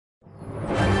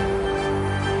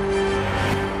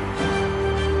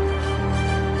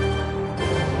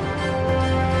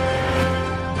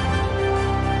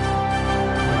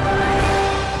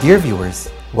Dear viewers,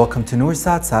 welcome to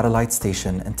Noorsat Satellite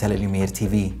Station and Telelumiere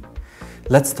TV.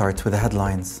 Let's start with the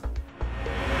headlines.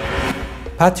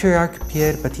 Patriarch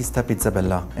Pier Battista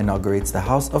Pizzaballa inaugurates the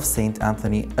House of Saint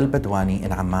Anthony al-Badwani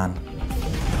in Amman.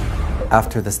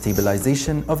 After the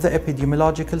stabilization of the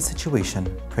epidemiological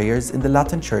situation, prayers in the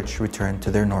Latin Church return to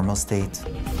their normal state.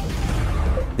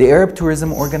 The Arab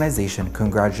Tourism Organization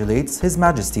congratulates His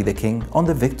Majesty the King on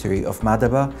the victory of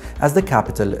Madaba as the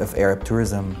capital of Arab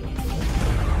tourism.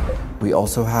 We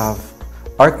also have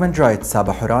Archimandrite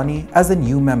Saba Hourani as a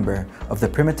new member of the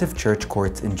Primitive Church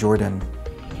Court in Jordan.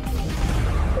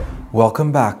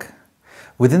 Welcome back.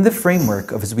 Within the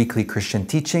framework of his weekly Christian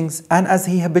teachings, and as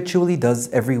he habitually does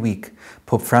every week,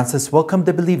 Pope Francis welcomed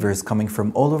the believers coming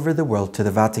from all over the world to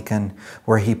the Vatican,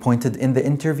 where he pointed in the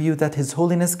interview that His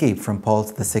Holiness gave from Paul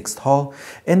VI Hall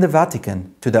in the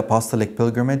Vatican to the apostolic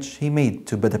pilgrimage he made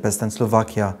to Budapest and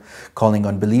Slovakia, calling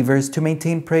on believers to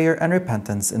maintain prayer and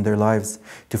repentance in their lives,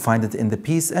 to find it in the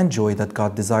peace and joy that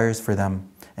God desires for them.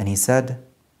 And he said,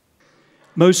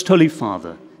 Most Holy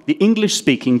Father, the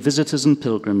English-speaking visitors and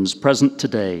pilgrims present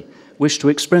today wish to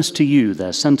express to you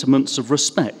their sentiments of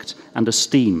respect and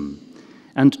esteem,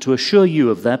 and to assure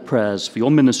you of their prayers for your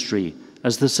ministry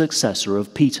as the successor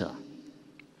of Peter.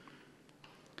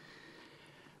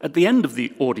 At the end of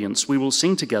the audience, we will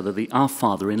sing together the Our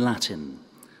Father in Latin.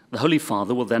 The Holy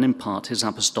Father will then impart his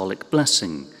apostolic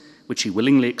blessing, which he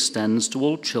willingly extends to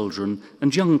all children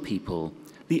and young people,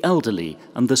 the elderly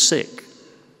and the sick.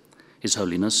 His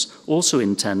Holiness also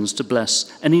intends to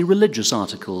bless any religious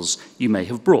articles you may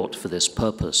have brought for this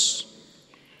purpose.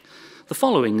 The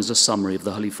following is a summary of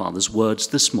the Holy Father's words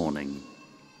this morning.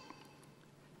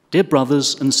 Dear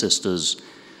brothers and sisters,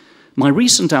 my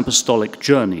recent apostolic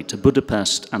journey to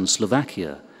Budapest and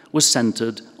Slovakia was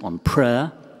centered on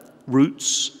prayer,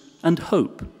 roots, and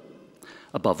hope.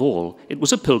 Above all, it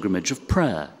was a pilgrimage of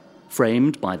prayer,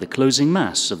 framed by the closing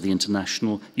Mass of the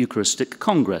International Eucharistic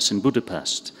Congress in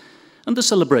Budapest, and the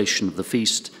celebration of the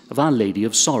feast of Our Lady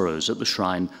of Sorrows at the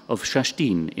shrine of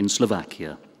Szestin in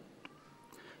Slovakia.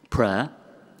 Prayer,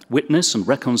 witness, and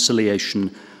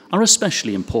reconciliation are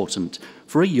especially important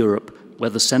for a Europe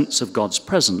where the sense of God's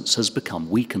presence has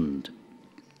become weakened.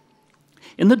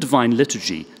 In the Divine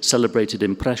Liturgy celebrated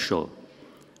in Prešov,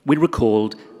 we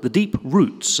recalled the deep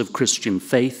roots of Christian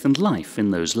faith and life in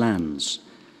those lands,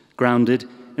 grounded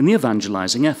in the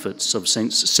evangelizing efforts of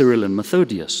Saints Cyril and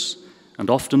Methodius, and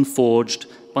often forged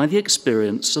by the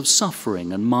experience of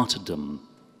suffering and martyrdom.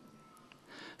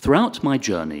 Throughout my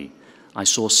journey, I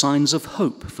saw signs of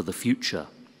hope for the future,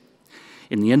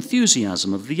 in the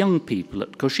enthusiasm of the young people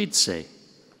at Košice,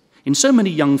 in so many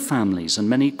young families and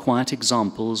many quiet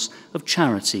examples of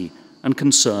charity and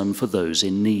concern for those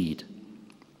in need.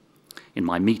 In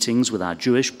my meetings with our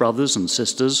Jewish brothers and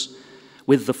sisters,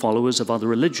 with the followers of other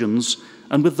religions,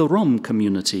 and with the Rom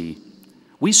community,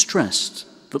 we stressed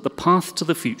that the path to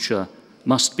the future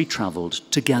must be traveled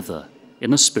together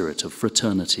in a spirit of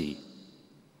fraternity.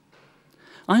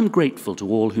 I am grateful to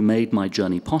all who made my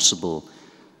journey possible,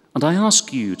 and I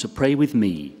ask you to pray with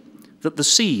me that the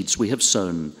seeds we have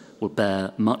sown will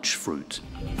bear much fruit.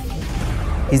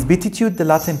 His Beatitude the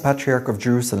Latin Patriarch of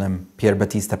Jerusalem, Pier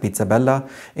Battista Pizzaballa,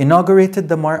 inaugurated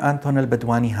the Mar Anton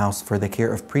al-Badwani House for the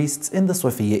care of priests in the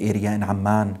Sofia area in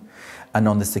Amman. And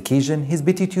on this occasion, His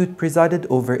Beatitude presided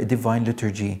over a divine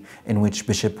liturgy in which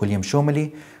Bishop William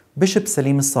Shomali, Bishop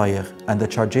Salim al-Sayegh, and the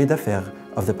Chargé d'Affaires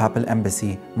of the Papal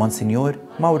Embassy, Monsignor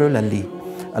Mauro Lalli,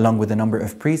 along with a number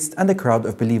of priests and a crowd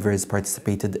of believers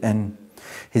participated in.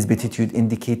 His Beatitude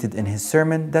indicated in his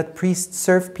sermon that priests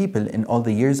serve people in all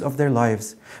the years of their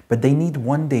lives, but they need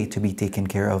one day to be taken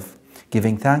care of,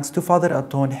 giving thanks to Father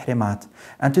Anton Hremat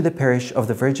and to the parish of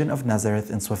the Virgin of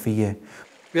Nazareth in Sofia.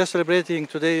 We are celebrating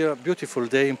today a beautiful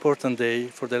day, important day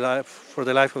for the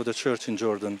life of the church in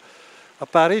Jordan. A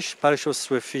parish of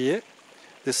Sofia,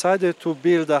 decided to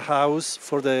build a house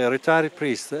for the retired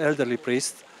priest, the elderly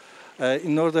priest,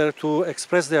 in order to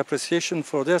express their appreciation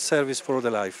for their service for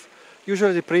the life.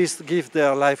 Usually the priests give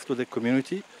their life to the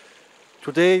community.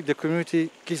 Today the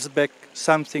community gives back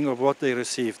something of what they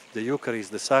received, the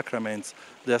Eucharist, the sacraments,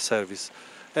 their service.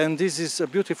 And this is a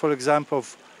beautiful example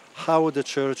of how the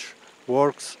church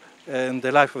works and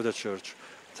the life of the church.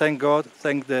 Thank God,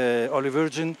 thank the Holy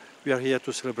Virgin, we are here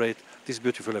to celebrate this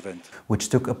beautiful event. Which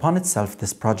took upon itself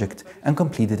this project and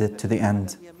completed it to the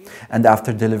end. And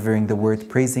after delivering the word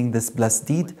praising this blessed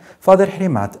deed, Father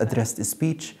Hremat addressed a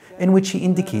speech in which he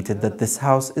indicated that this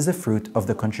house is a fruit of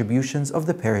the contributions of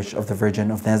the parish of the Virgin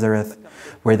of Nazareth,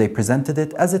 where they presented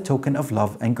it as a token of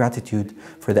love and gratitude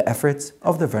for the efforts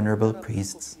of the venerable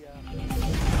priests.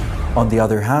 On the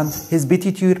other hand, His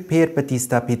Beatiture Pier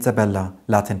Battista Pizzabella,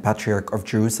 Latin Patriarch of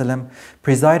Jerusalem,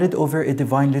 presided over a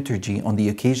divine liturgy on the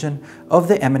occasion of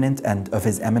the imminent end of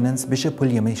His Eminence Bishop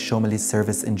William Shomali's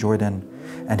service in Jordan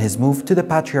and his move to the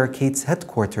Patriarchate's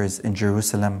headquarters in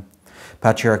Jerusalem.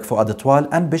 Patriarch Fuad Atwal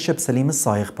and Bishop Salim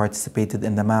al-Saigh participated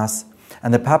in the Mass,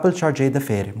 and the Papal Chargé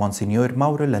d'Affaires, Monsignor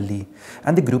Mauro Lalli,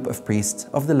 and a group of priests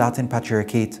of the Latin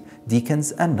Patriarchate,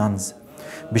 deacons and nuns.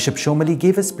 Bishop Shomali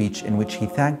gave a speech in which he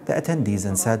thanked the attendees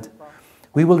and said,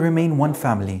 "We will remain one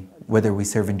family, whether we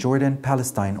serve in Jordan,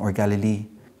 Palestine, or Galilee."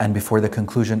 And before the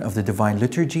conclusion of the Divine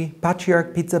Liturgy,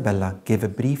 Patriarch Pizzabella gave a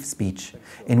brief speech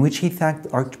in which he thanked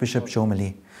Archbishop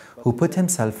Shomali, who put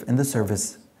himself in the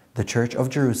service, the Church of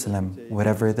Jerusalem,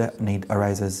 wherever the need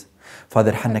arises.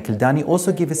 Father Hanna Kildani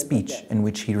also gave a speech in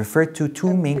which he referred to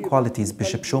two main qualities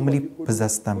Bishop Shomali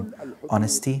possessed them,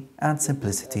 honesty and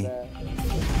simplicity.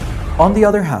 On the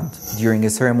other hand, during a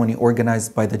ceremony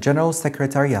organized by the General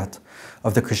Secretariat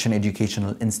of the Christian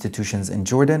Educational Institutions in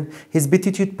Jordan, His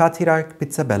Beatitude Patriarch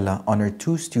Pizzabella honored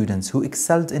two students who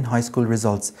excelled in high school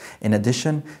results, in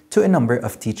addition to a number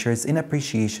of teachers in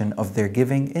appreciation of their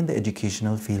giving in the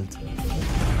educational field.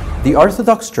 The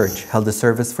Orthodox Church held a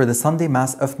service for the Sunday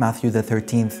Mass of Matthew the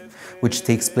 13th, which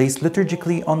takes place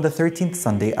liturgically on the 13th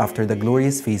Sunday after the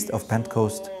glorious feast of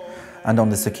Pentecost. And on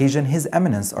this occasion, His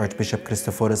Eminence Archbishop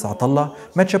Christophoros Atallah,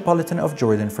 Metropolitan of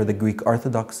Jordan for the Greek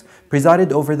Orthodox,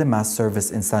 presided over the Mass service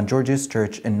in St. George's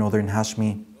Church in northern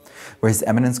Hashmi, where His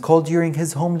Eminence called during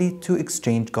his homily to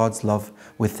exchange God's love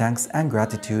with thanks and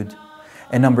gratitude.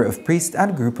 A number of priests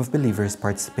and a group of believers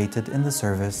participated in the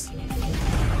service.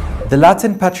 The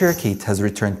Latin Patriarchate has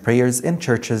returned prayers in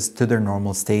churches to their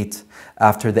normal state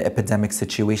after the epidemic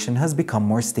situation has become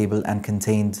more stable and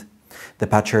contained. The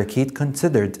Patriarchate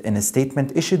considered in a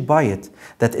statement issued by it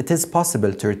that it is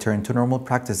possible to return to normal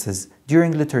practices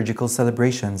during liturgical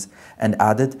celebrations, and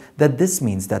added that this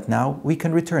means that now we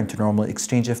can return to normal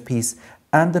exchange of peace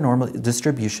and the normal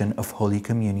distribution of Holy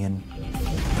Communion.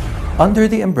 Under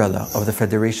the umbrella of the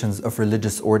Federations of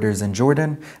Religious Orders in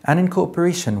Jordan and in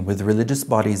cooperation with religious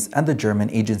bodies and the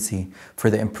German Agency for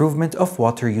the Improvement of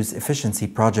Water Use Efficiency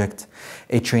Project,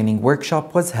 a training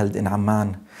workshop was held in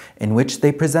Amman, in which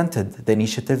they presented the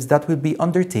initiatives that will be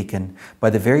undertaken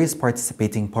by the various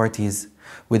participating parties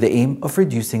with the aim of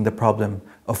reducing the problem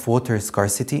of water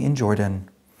scarcity in Jordan.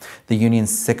 The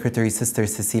Union's Secretary Sister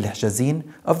Cecile Hjazin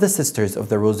of the Sisters of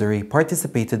the Rosary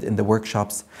participated in the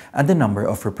workshops, and a number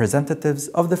of representatives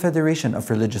of the Federation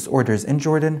of Religious Orders in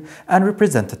Jordan and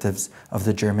representatives of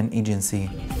the German Agency.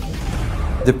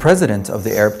 The president of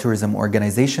the Arab Tourism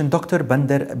Organization, Dr.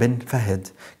 Bandar bin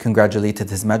Fahid, congratulated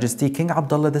His Majesty King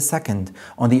Abdullah II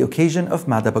on the occasion of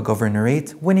Madaba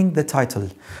Governorate winning the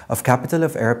title of Capital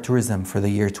of Arab Tourism for the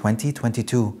year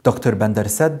 2022. Dr. Bandar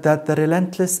said that the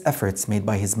relentless efforts made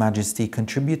by His Majesty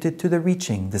contributed to the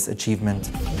reaching this achievement.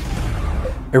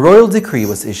 A royal decree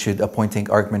was issued appointing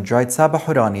Archimandrite Saba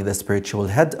Hurani, the spiritual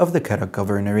head of the Karak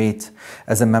Governorate,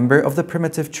 as a member of the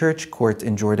Primitive Church Court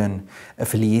in Jordan,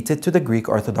 affiliated to the Greek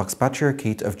Orthodox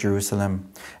Patriarchate of Jerusalem.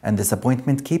 And this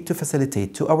appointment came to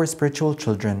facilitate to our spiritual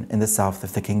children in the south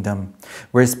of the kingdom,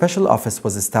 where a special office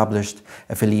was established,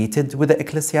 affiliated with the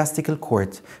Ecclesiastical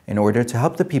Court, in order to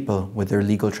help the people with their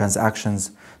legal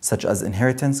transactions, such as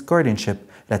inheritance, guardianship,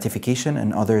 ratification,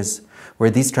 and others, where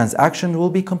these transactions will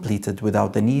be completed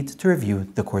without the need to review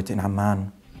the court in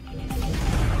Amman.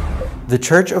 The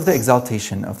Church of the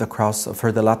Exaltation of the Cross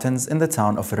for the Latins in the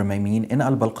town of Rumaimin in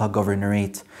Al-Balqa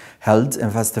Governorate held a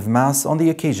festive Mass on the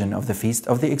occasion of the Feast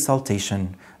of the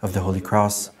Exaltation of the Holy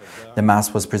Cross. The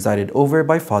Mass was presided over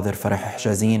by Father Farah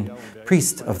Hjazin,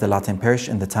 priest of the Latin parish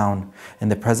in the town, in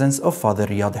the presence of Father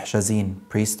Riyad Hjazin,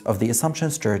 priest of the Assumption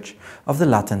Church of the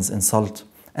Latins in Salt,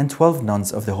 and 12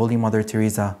 nuns of the Holy Mother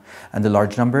Teresa, and a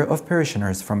large number of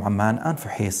parishioners from Amman and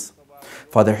Fuhais.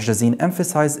 Father Hjazin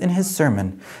emphasized in his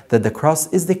sermon that the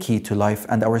cross is the key to life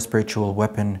and our spiritual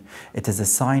weapon. It is a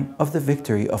sign of the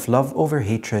victory of love over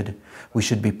hatred. We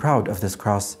should be proud of this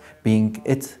cross, being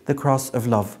it the cross of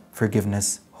love,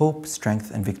 forgiveness, hope,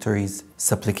 strength, and victories.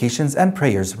 Supplications and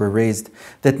prayers were raised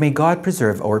that may God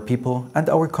preserve our people and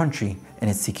our country in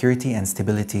its security and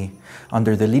stability,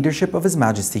 under the leadership of His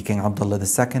Majesty King Abdullah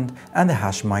II and the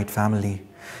Hashemite family.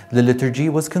 The liturgy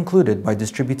was concluded by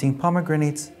distributing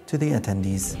pomegranates to the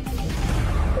attendees.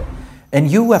 A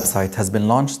new website has been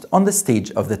launched on the stage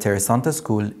of the Terra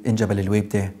School in Jabal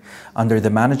al-Webdeh, under the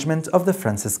management of the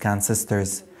Franciscan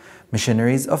Sisters,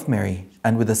 Missionaries of Mary,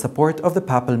 and with the support of the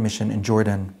Papal Mission in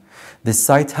Jordan. This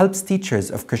site helps teachers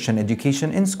of Christian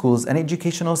education in schools and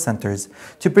educational centers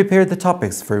to prepare the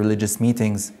topics for religious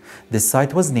meetings. This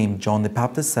site was named John the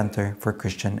Baptist Center for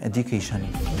Christian Education.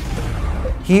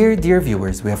 Here, dear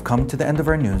viewers, we have come to the end of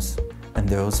our news, and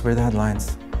those were the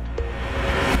headlines.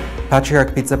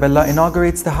 Patriarch Pizzabella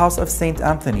inaugurates the House of St.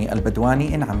 Anthony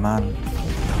al-Badwani in Amman.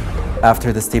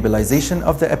 After the stabilization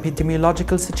of the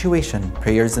epidemiological situation,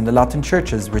 prayers in the Latin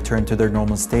churches return to their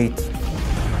normal state.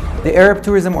 The Arab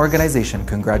Tourism Organization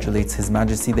congratulates His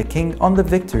Majesty the King on the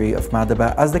victory of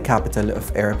Madaba as the capital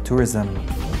of Arab tourism.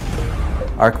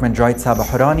 Archimandrite Saba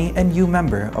Horani, a new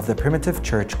member of the Primitive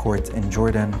Church Court in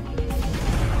Jordan.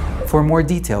 For more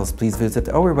details, please visit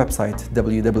our website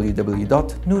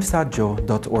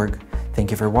www.noorsatjo.org.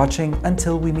 Thank you for watching.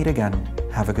 Until we meet again,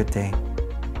 have a good day.